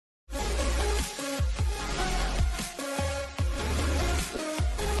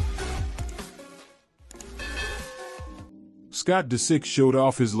Disick showed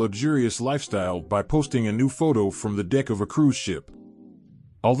off his luxurious lifestyle by posting a new photo from the deck of a cruise ship.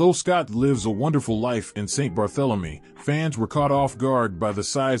 Although Scott lives a wonderful life in Saint-Barthelemy, fans were caught off guard by the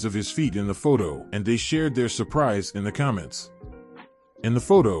size of his feet in the photo, and they shared their surprise in the comments. In the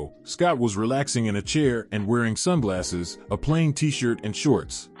photo, Scott was relaxing in a chair and wearing sunglasses, a plain t-shirt and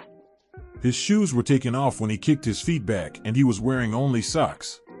shorts. His shoes were taken off when he kicked his feet back, and he was wearing only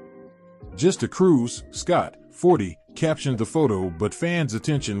socks. "Just a cruise," Scott, 40, captioned the photo, but fans'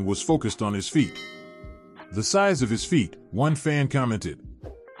 attention was focused on his feet. "The size of his feet," one fan commented.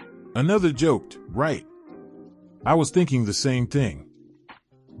 Another joked, "Right. I was thinking the same thing.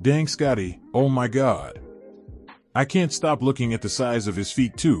 Dang Scotty, oh my God. I can't stop looking at the size of his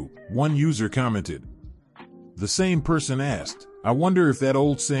feet too," one user commented. The same person asked, "I wonder if that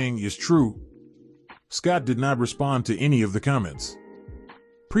old saying is true?" Scott did not respond to any of the comments.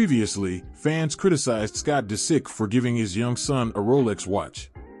 Previously, fans criticized Disick for giving his young son a Rolex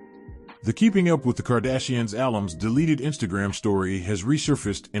watch. The Keeping Up with the Kardashians alum's deleted Instagram story has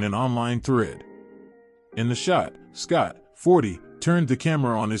resurfaced in an online thread. In the shot, Scott, 40, turned the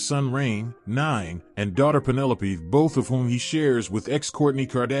camera on his son Rain, 9, and daughter Penelope, both of whom he shares with ex-Kourtney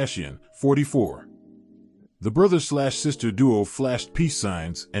Kardashian, 44. The brother-slash-sister duo flashed peace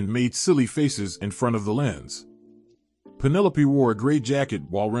signs and made silly faces in front of the lens. Penelope wore a gray jacket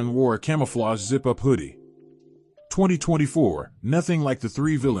while Ren wore a camouflage zip-up hoodie. 2024, nothing like the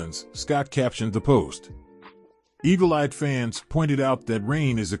three villains, Scott captioned the post. Eagle-eyed fans pointed out that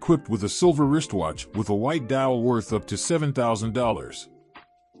Rain is equipped with a silver wristwatch with a white dial worth up to $7,000.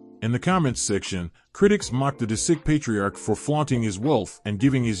 In the comments section, critics mocked the Disick patriarch for flaunting his wealth and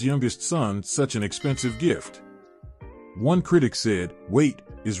giving his youngest son such an expensive gift. One critic said, "Wait,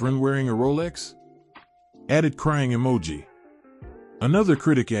 is Ren wearing a Rolex?" Added crying emoji. Another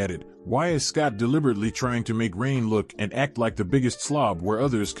critic added, "Why is Scott deliberately trying to make Rain look and act like the biggest slob where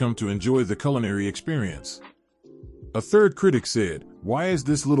others come to enjoy the culinary experience?" A third critic said, "Why is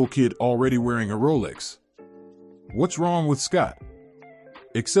this little kid already wearing a Rolex? What's wrong with Scott?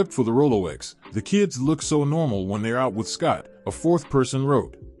 Except for the Rolex, the kids look so normal when they're out with Scott," a fourth person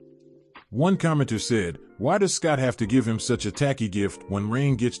wrote. One commenter said, "Why does Scott have to give him such a tacky gift when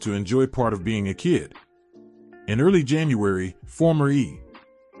Rain gets to enjoy part of being a kid?" In early January, former E!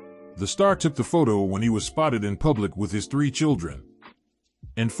 The star took the photo when he was spotted in public with his 3 children.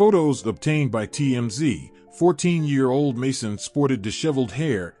 In photos obtained by TMZ, 14-year-old Mason sported disheveled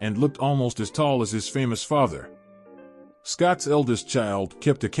hair and looked almost as tall as his famous father. Scott's eldest child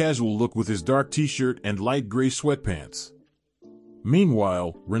kept a casual look with his dark t-shirt and light gray sweatpants.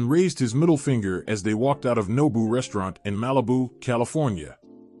 Meanwhile, Ren raised his middle finger as they walked out of Nobu restaurant in Malibu, California.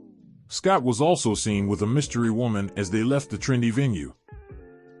 Scott was also seen with a mystery woman as they left the trendy venue.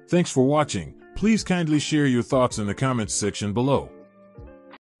 Thanks for watching. Please kindly share your thoughts in the comments section below.